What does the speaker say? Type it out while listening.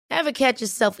Ever catch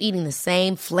yourself eating the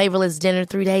same flavorless dinner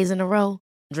 3 days in a row?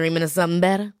 Dreaming of something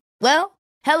better? Well,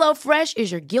 HelloFresh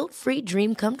is your guilt-free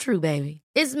dream come true, baby.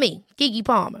 It's me, Keke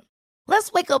Palmer.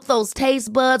 Let's wake up those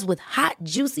taste buds with hot,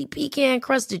 juicy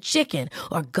pecan-crusted chicken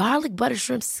or garlic butter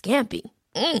shrimp scampi.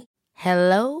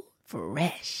 Hello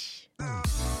Fresh.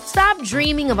 Stop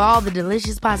dreaming of all the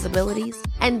delicious possibilities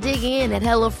and dig in at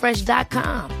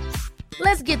HelloFresh.com.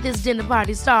 Let's get this dinner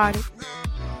party started.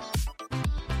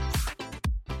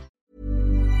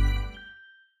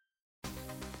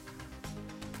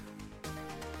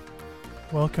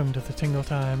 Welcome to the Tingle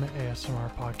Time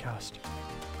ASMR podcast.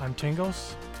 I'm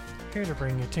Tingles, here to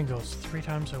bring you tingles 3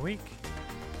 times a week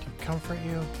to comfort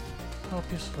you, help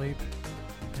you sleep,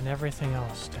 and everything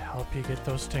else to help you get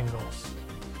those tingles.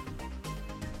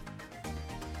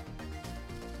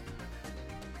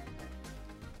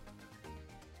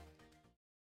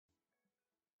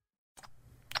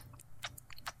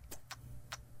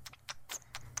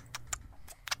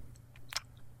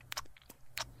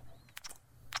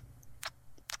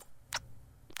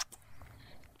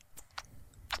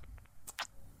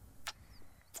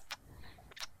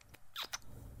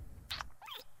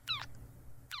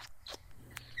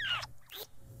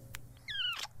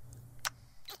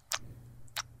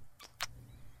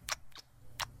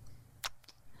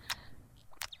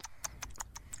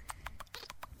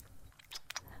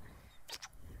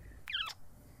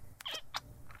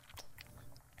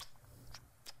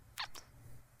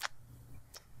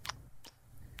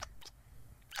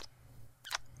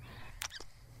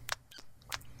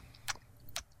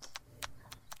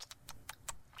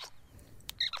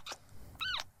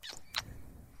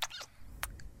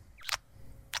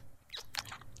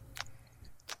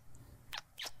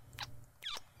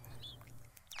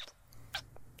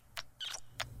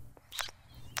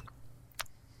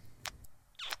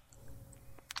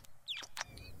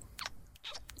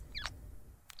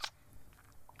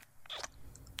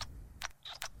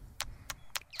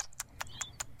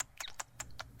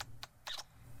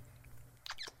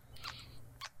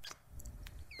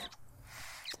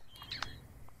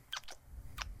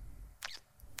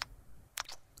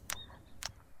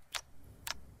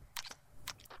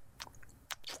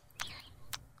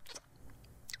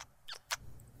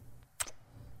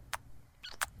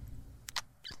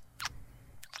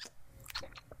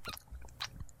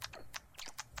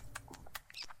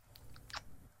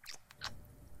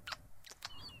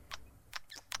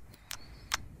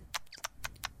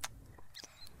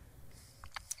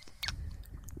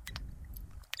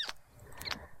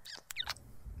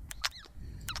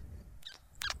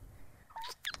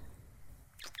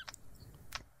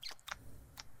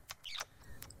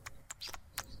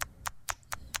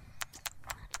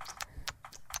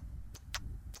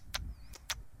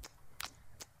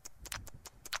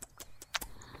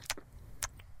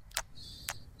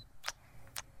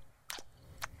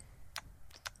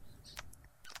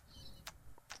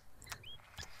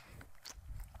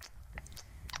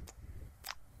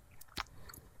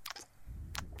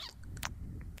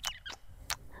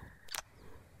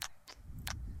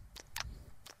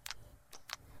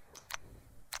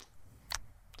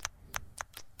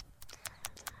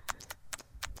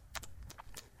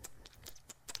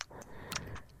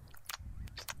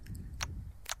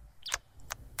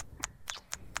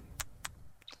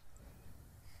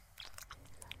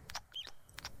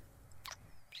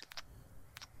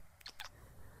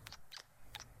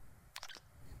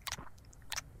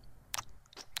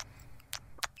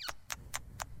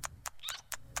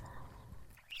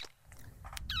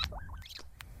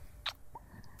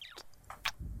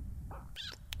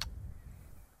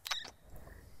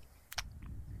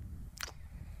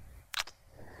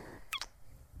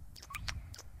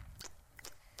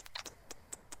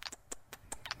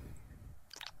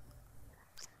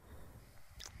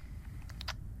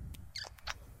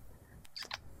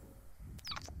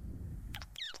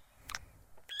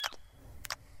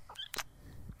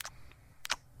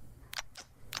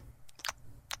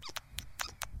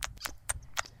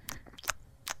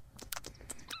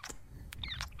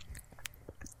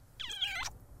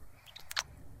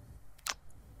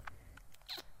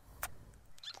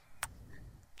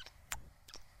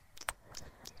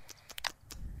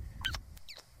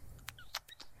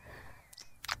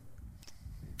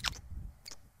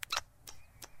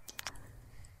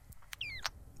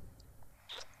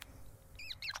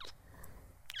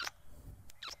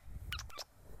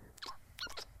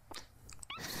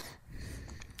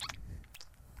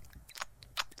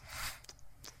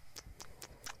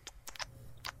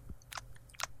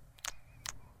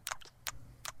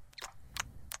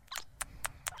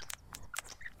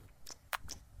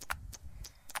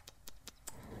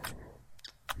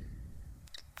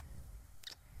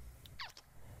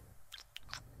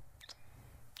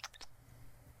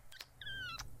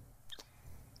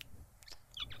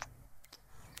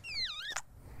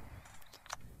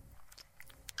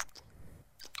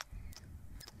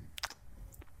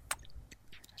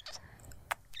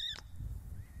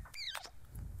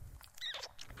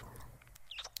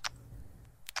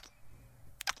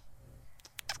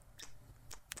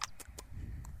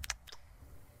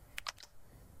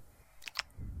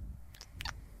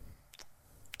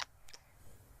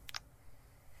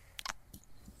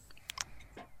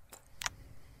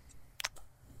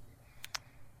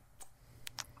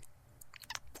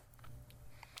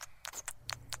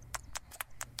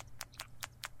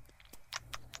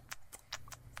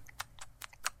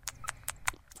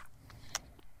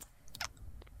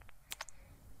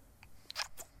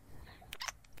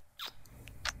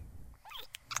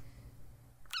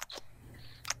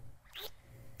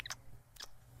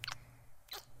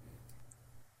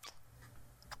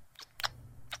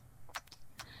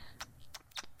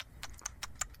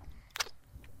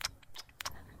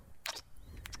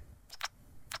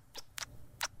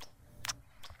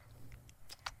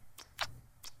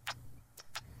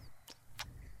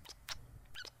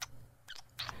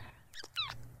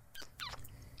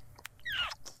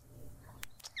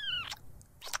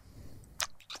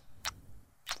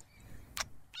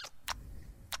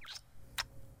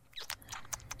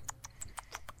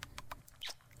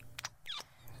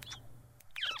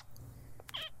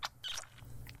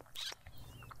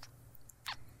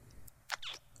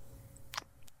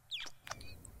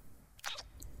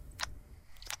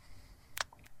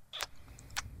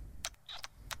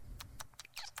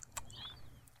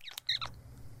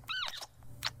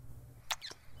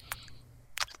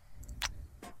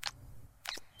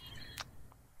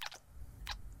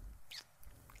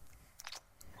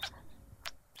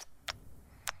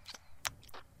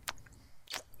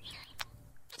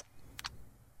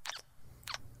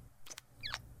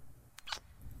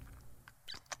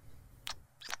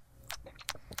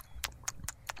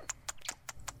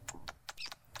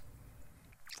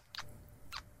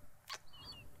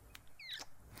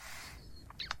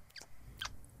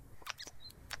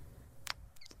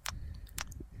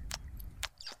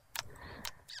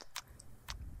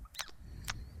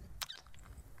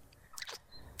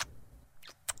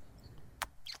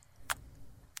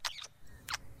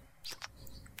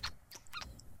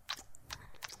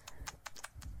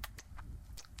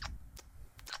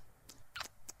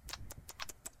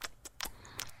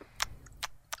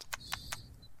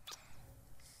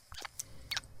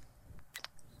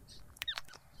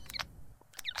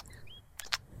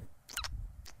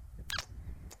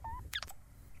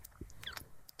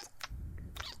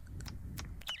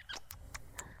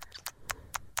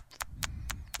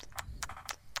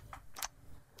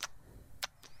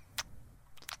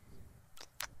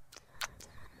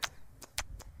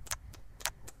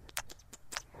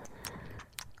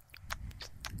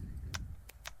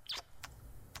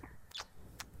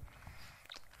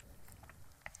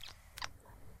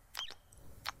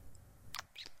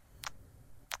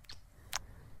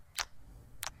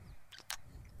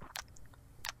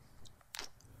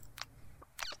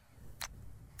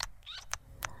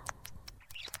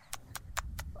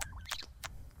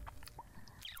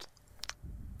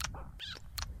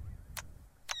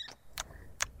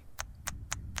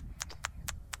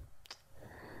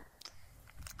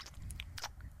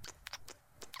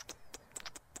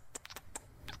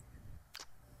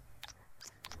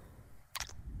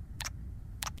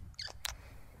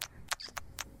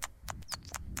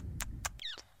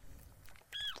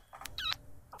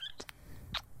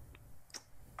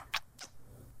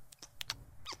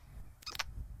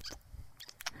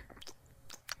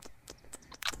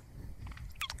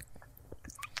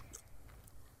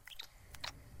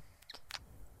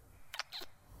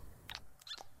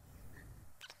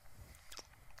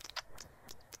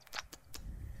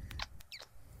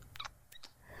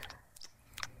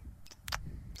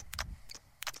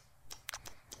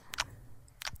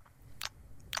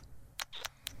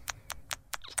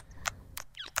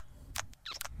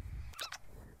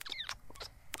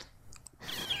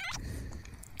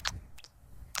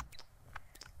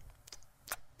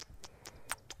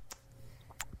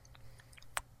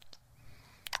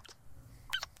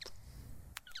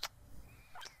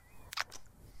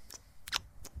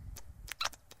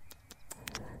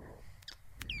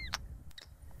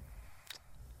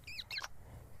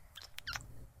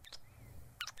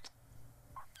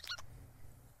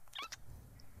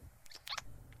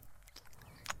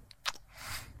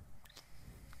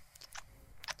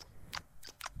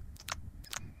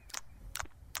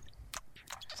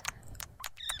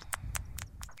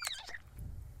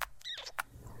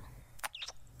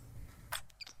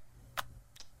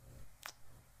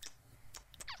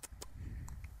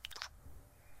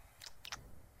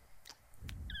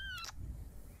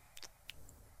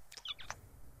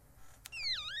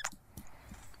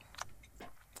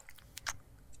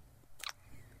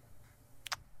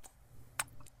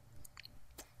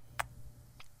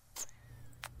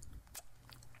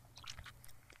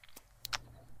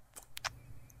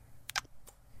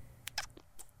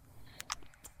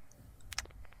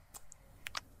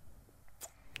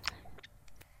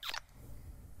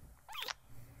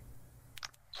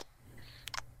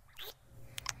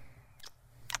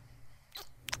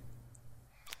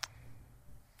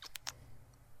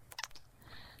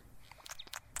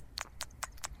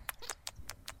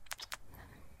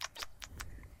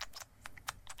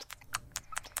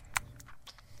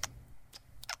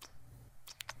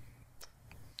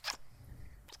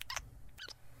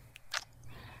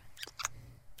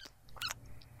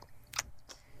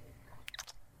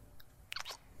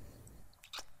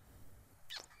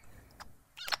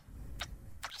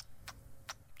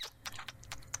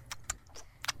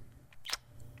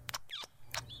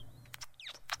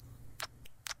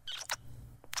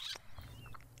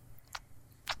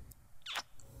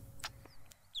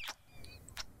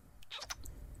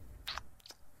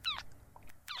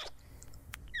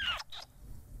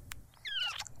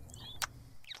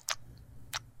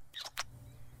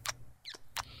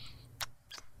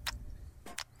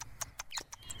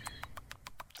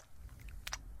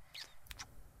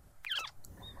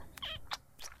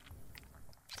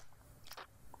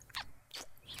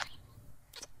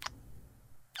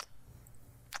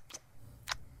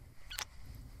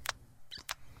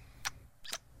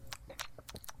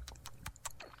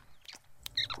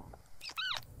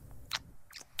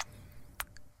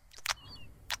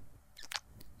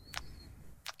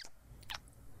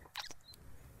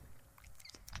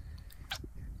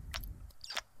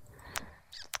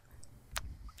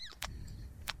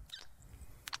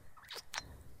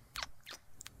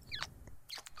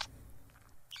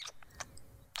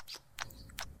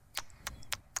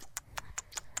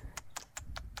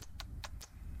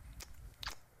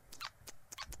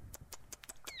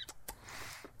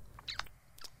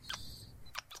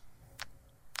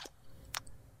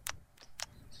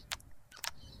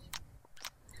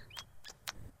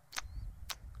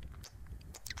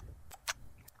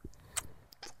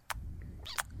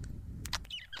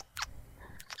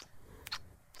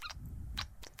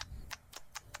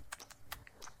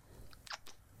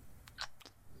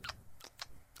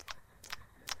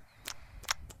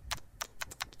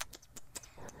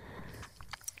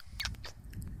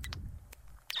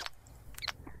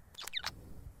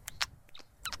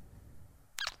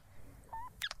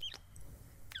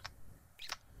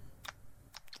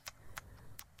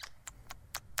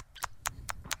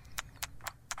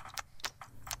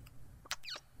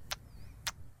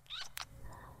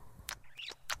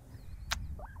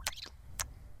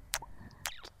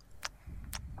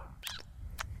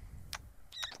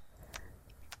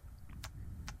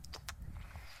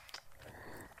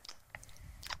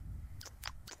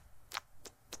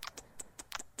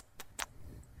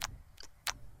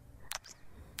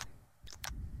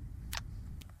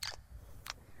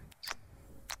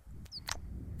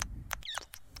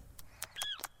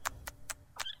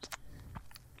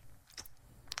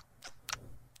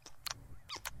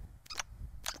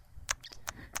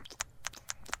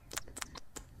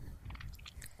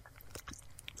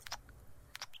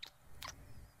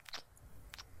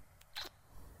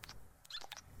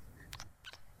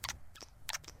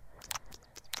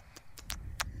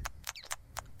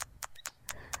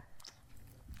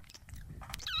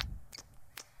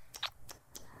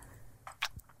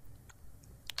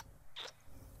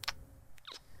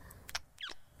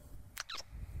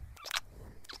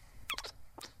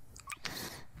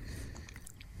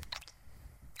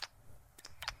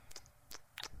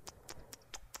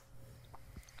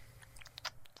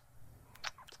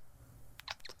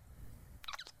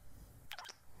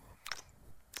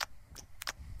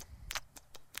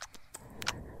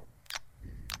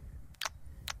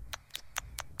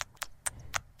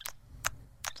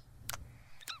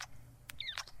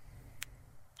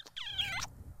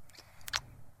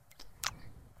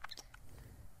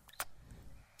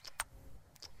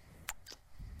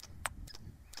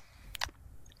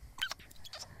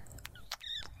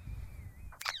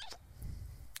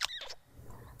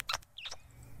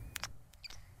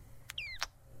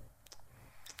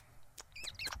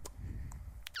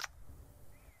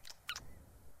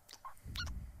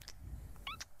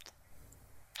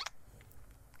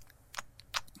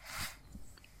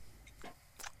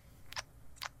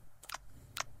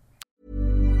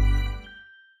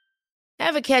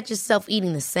 Ever catch yourself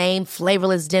eating the same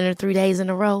flavorless dinner 3 days in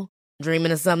a row?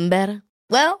 Dreaming of something better?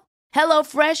 Well,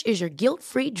 HelloFresh is your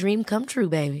guilt-free dream come true,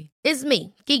 baby. It's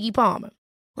me, Keke Palmer.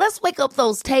 Let's wake up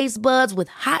those taste buds with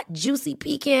hot, juicy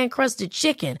pecan-crusted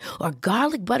chicken or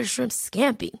garlic butter shrimp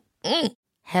scampi.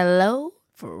 Hello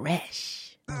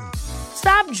Fresh.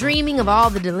 Stop dreaming of all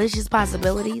the delicious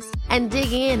possibilities and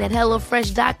dig in at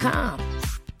HelloFresh.com.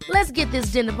 Let's get this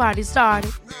dinner party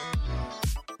started.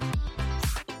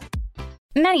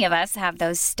 Many of us have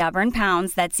those stubborn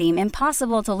pounds that seem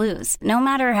impossible to lose, no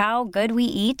matter how good we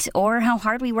eat or how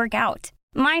hard we work out.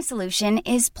 My solution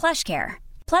is PlushCare.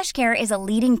 PlushCare is a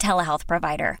leading telehealth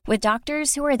provider with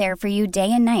doctors who are there for you day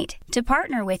and night to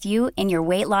partner with you in your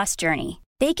weight loss journey.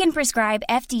 They can prescribe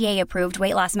FDA-approved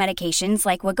weight loss medications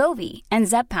like Wegovy and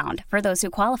Zepbound for those who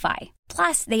qualify.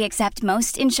 Plus, they accept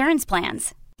most insurance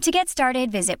plans. To get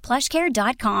started, visit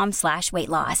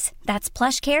plushcare.com/weightloss. That's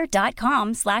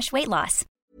plushcare.com/weightloss.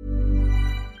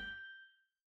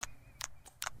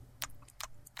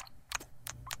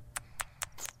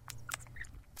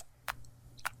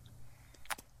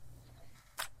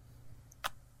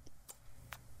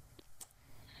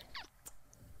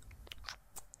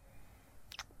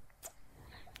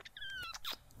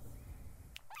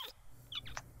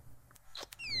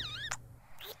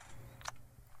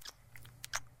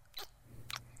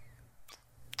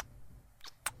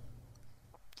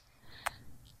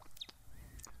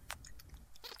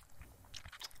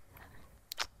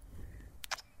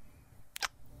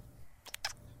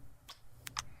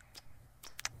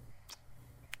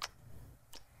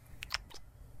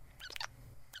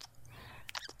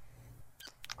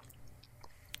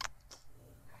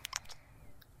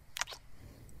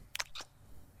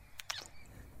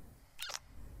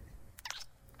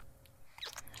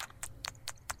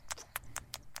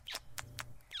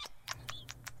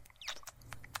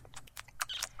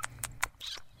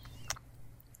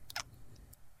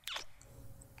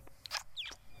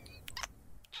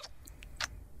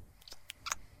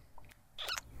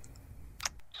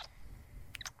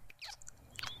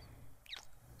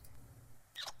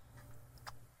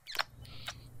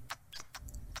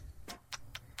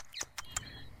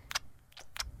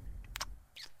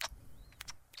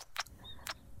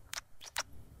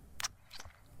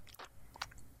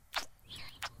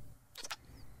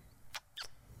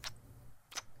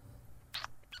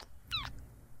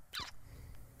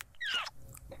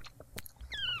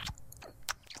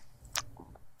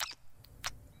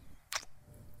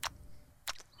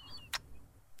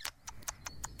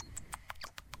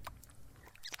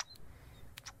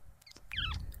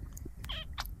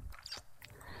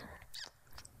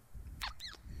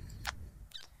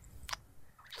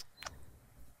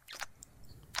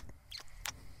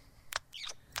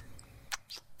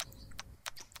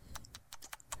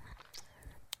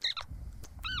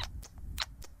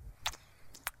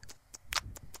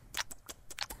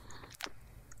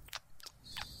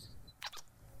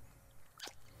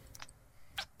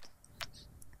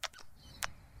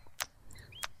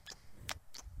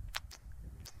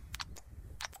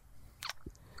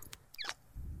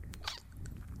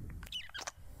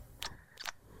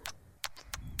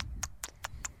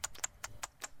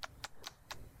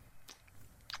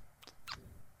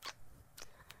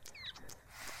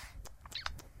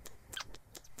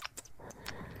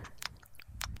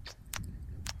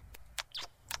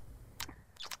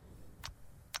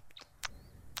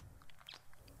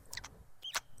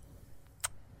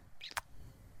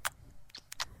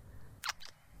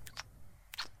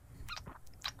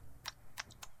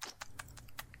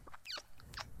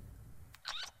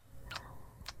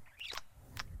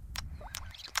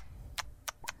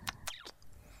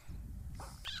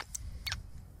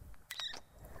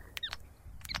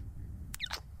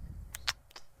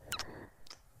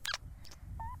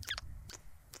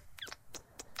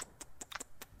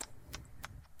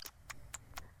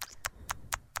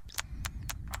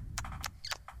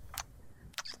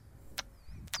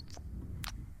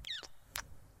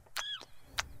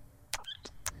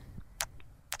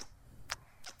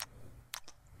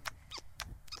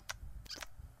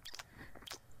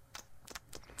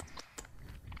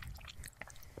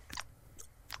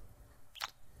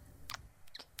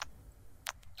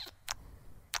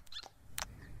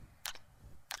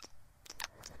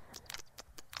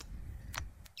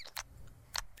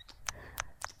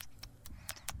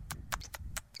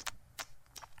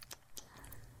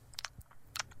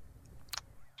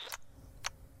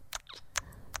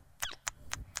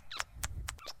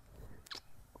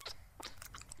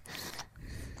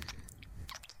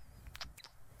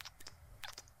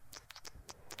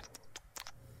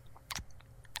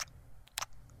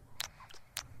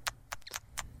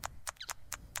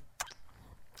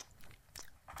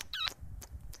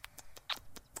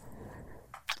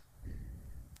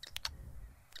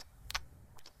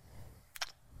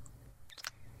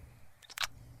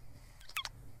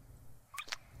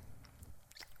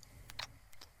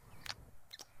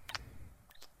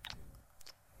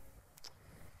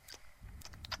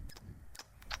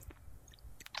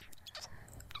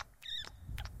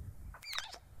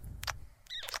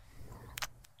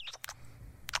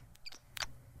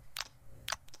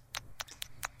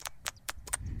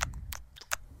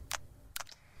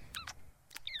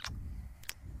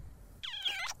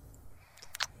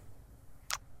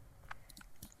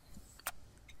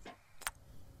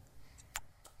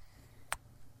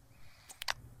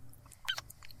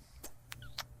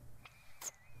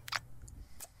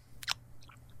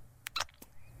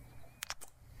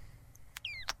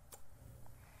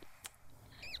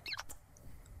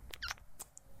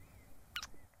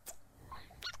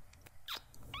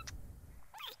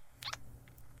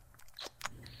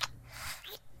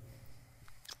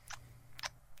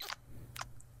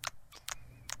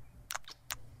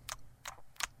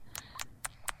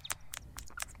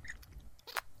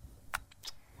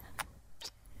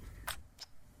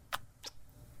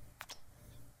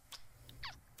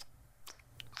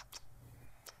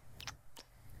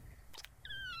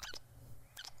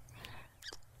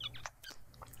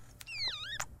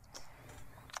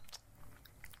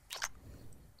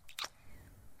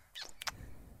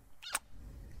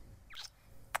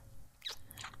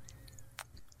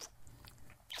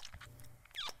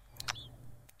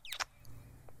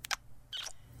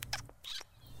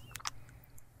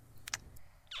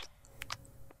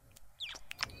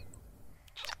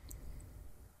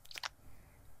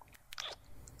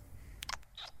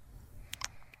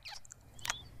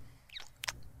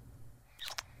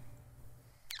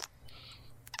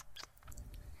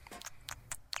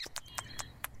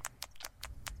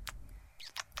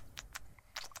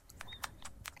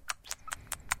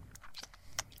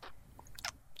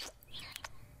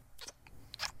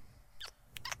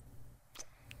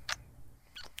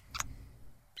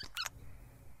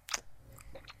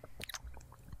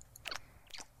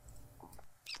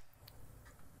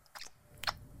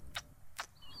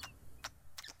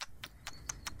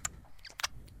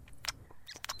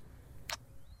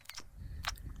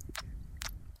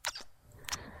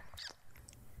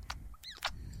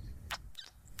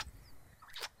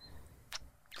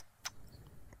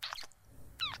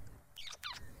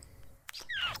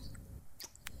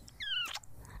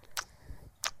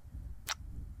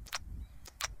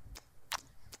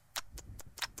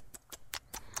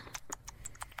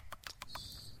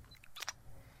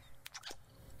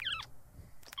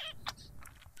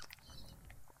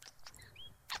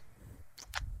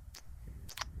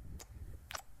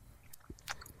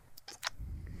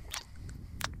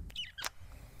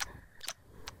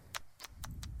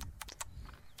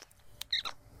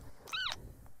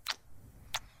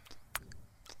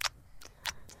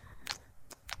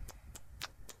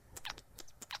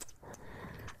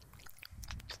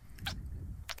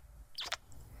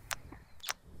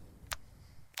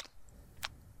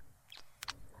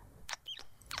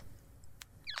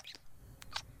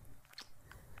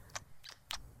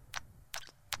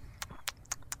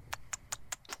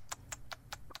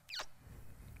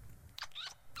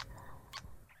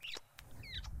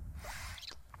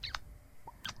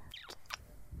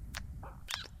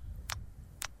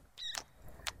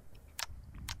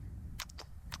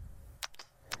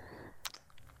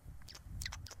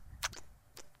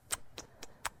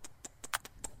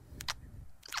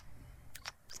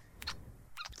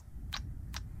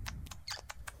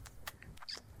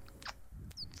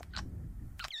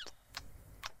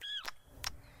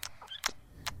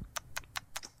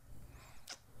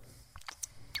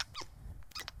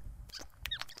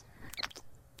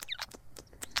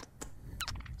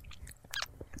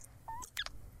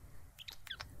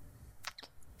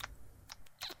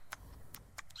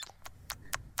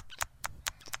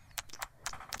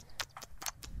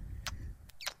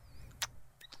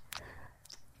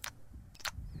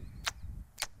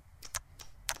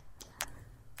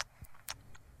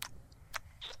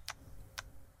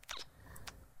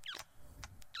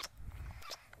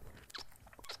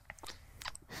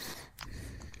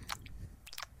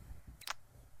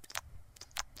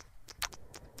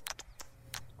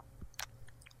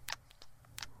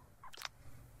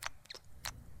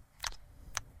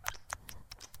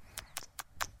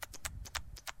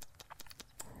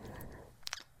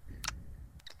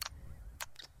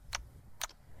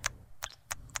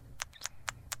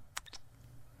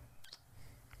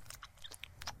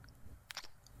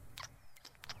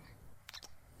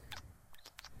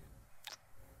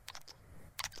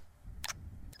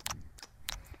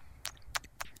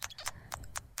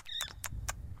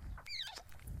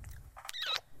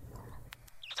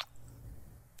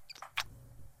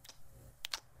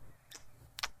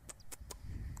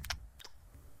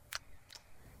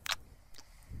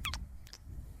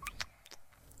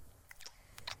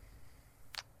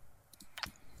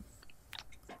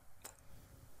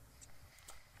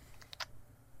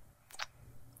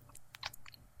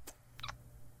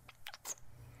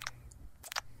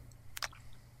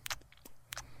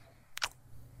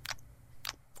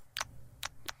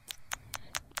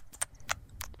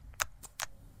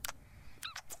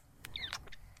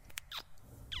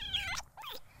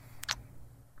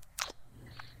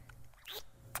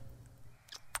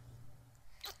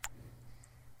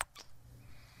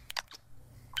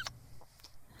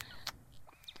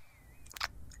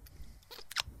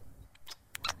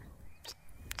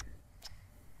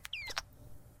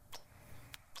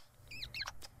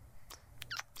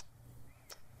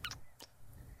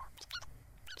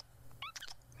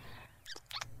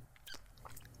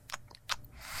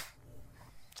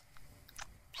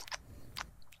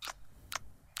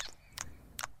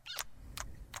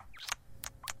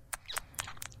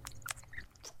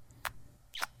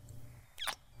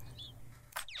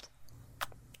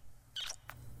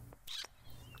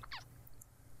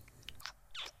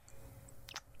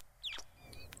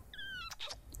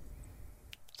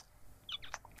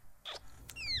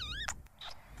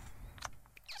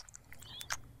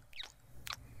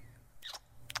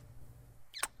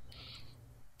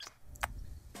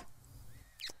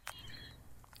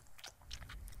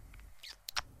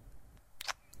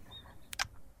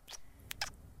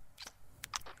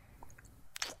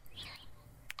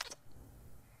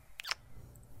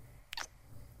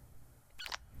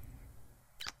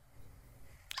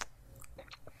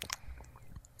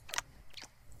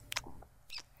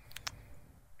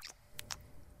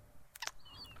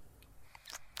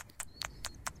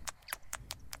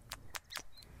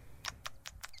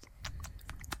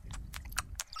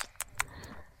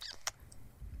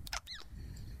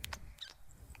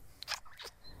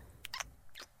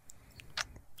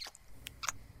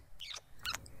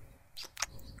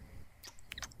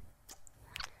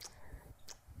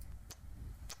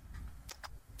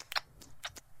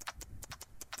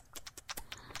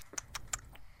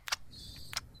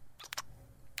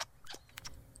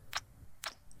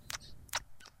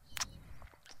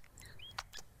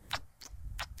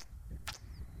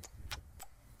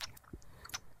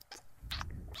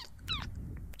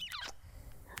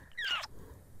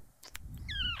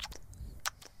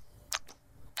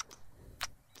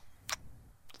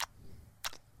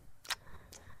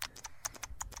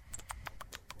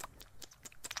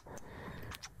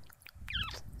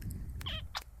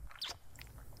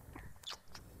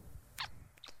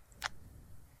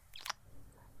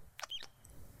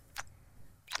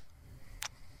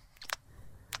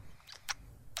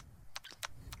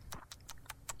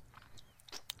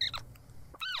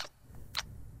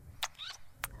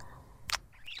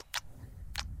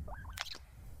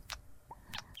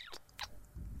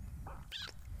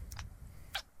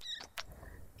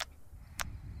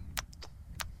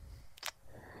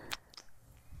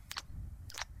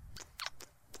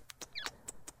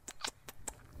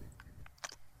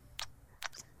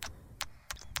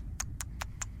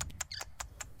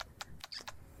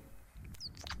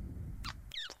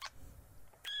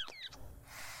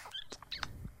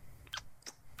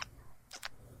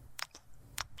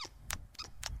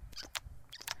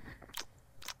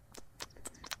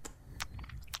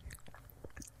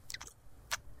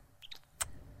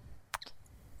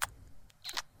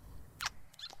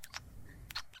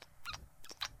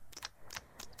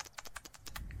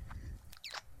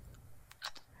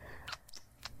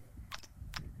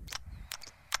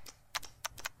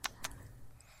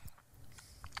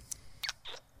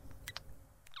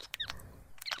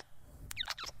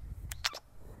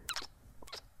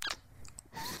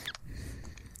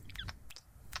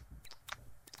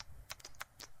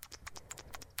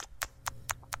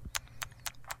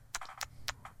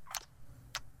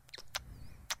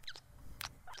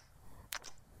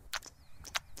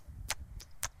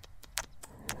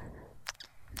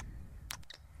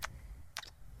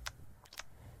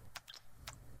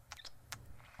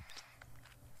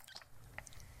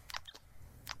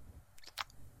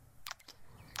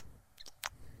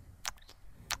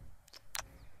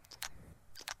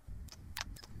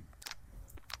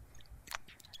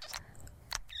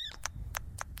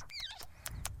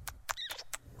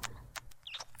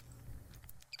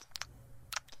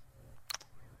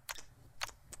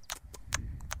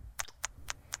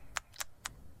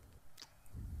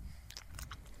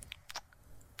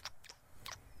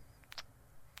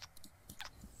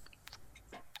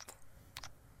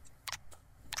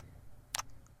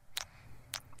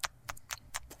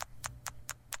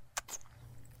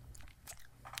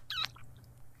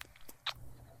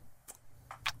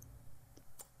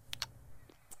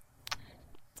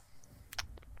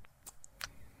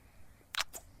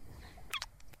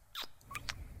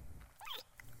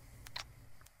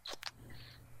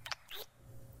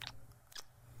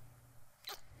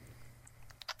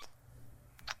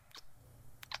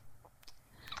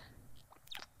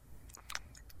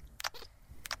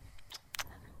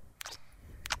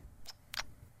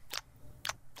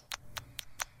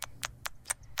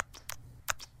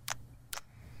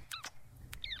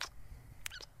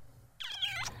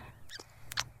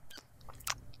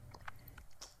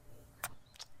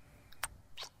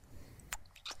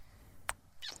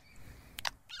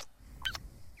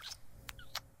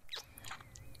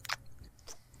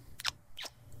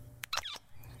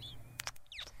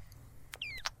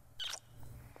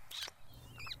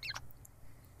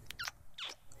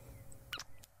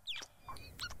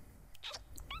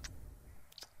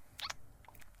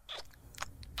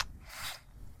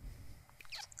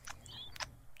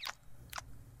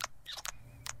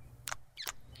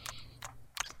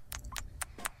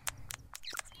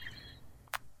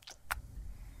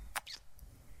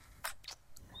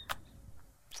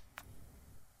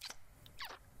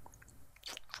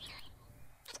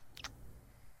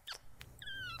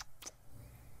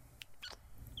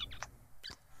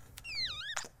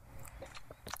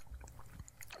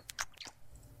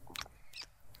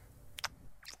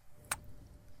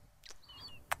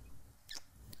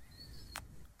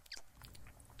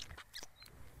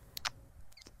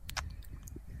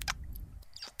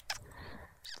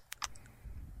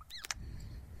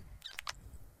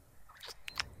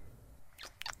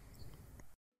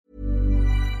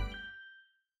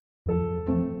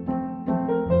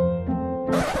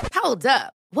 Hold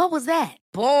up. What was that?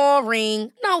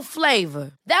 Boring. No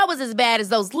flavor. That was as bad as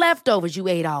those leftovers you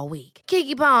ate all week.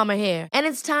 Keke Palmer here, and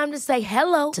it's time to say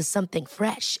hello to something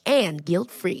fresh and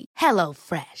guilt-free. Hello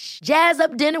Fresh. Jazz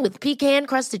up dinner with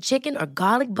pecan-crusted chicken or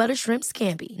garlic butter shrimp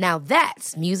scampi. Now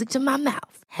that's music to my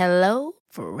mouth. Hello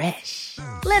Fresh.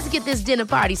 Let's get this dinner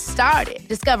party started.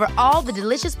 Discover all the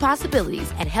delicious possibilities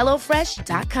at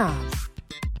hellofresh.com.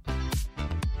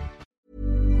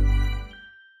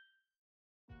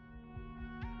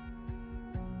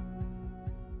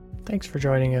 Thanks for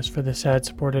joining us for this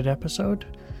ad-supported episode.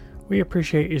 We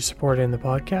appreciate you supporting the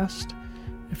podcast.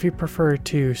 If you prefer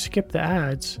to skip the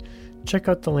ads, check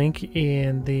out the link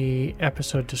in the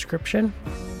episode description.